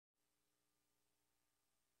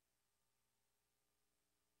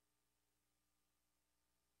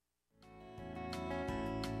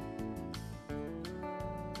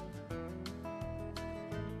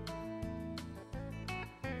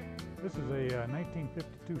This is a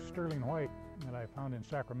 1952 Sterling White that I found in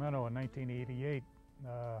Sacramento in 1988.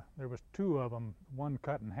 There was two of them, one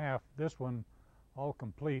cut in half. This one all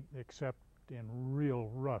complete except in real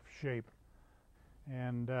rough shape.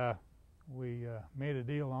 And we made a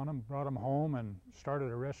deal on them, brought them home, and started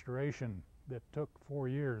a restoration that took 4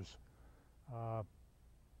 years. A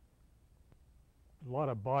lot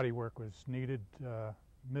of body work was needed,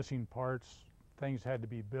 missing parts, things had to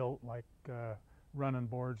be built like running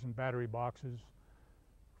boards and battery boxes,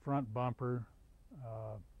 front bumper.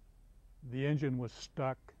 The engine was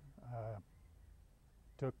stuck.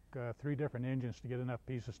 Took 3 different engines to get enough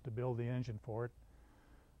pieces to build the engine for it.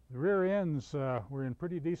 The rear ends were in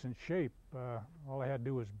pretty decent shape. All I had to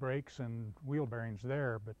do was brakes and wheel bearings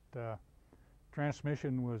there, but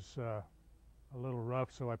transmission was a little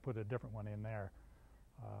rough, so I put a different one in there.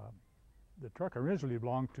 The truck originally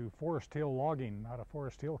belonged to Forest Hill Logging out of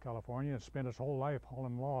Forest Hill, California, and spent its whole life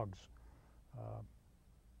hauling logs.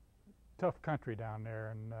 Tough country down there,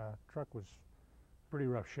 and the truck was pretty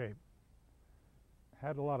rough shape.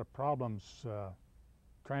 Had a lot of problems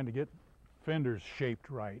trying to get fenders shaped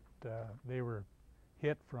right. They were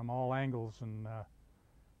hit from all angles, and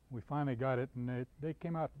we finally got it, and they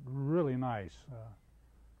came out really nice.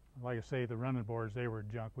 Like I say, the running boards, they were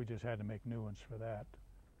junk. We just had to make new ones for that.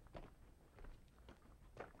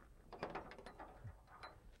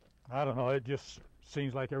 I don't know, it just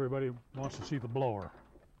seems like everybody wants to see the blower.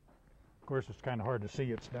 Of course, it's kind of hard to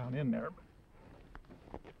see, it's down in there.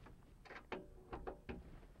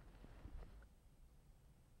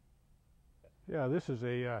 Yeah, this is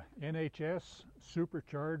a NHS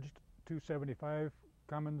supercharged 275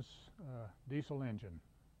 Cummins diesel engine.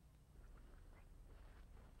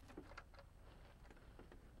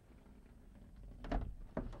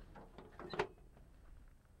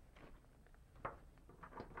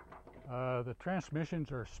 The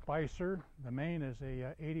transmissions are Spicer. The main is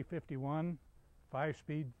a 8051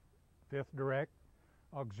 5-speed 5th direct.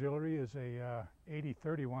 Auxiliary is a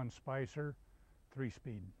 8031 Spicer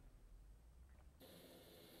 3-speed.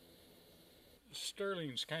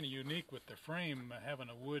 Sterling's kind of unique with the frame having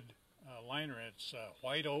a wood liner. It's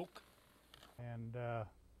white oak, and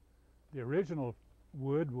the original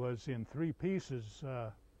wood was in 3 pieces,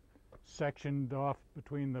 sectioned off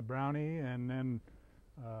between the Brownie and then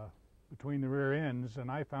between the rear ends,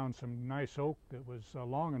 and I found some nice oak that was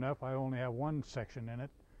long enough. I only have 1 section in it,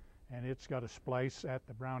 and it's got a splice at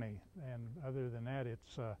the Brownie, and other than that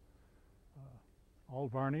it's all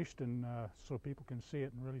varnished, and so people can see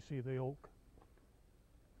it and really see the oak.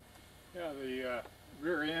 Yeah, the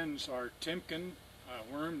rear ends are Timken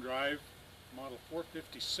worm drive model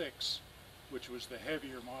 456, which was the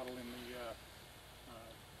heavier model in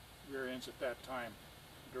the rear ends at that time.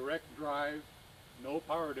 Direct drive, no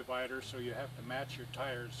power divider, so you have to match your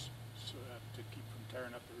tires to keep from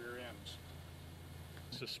tearing up the rear ends.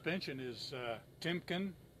 Suspension is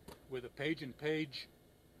Timken with a page-and-page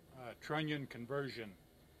trunnion conversion.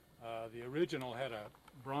 The original had a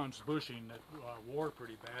bronze bushing that wore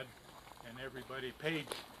pretty bad, and everybody, Page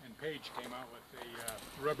and Page, came out with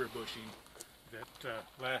a rubber bushing that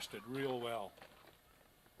lasted real well.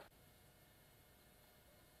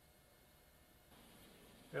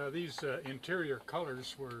 These interior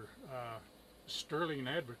colors were Sterling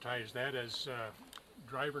advertised that as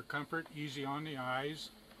driver comfort, easy on the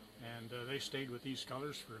eyes, and they stayed with these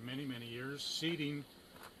colors for many, many years. Seating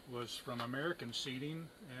was from American Seating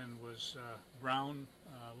and was brown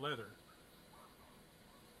leather.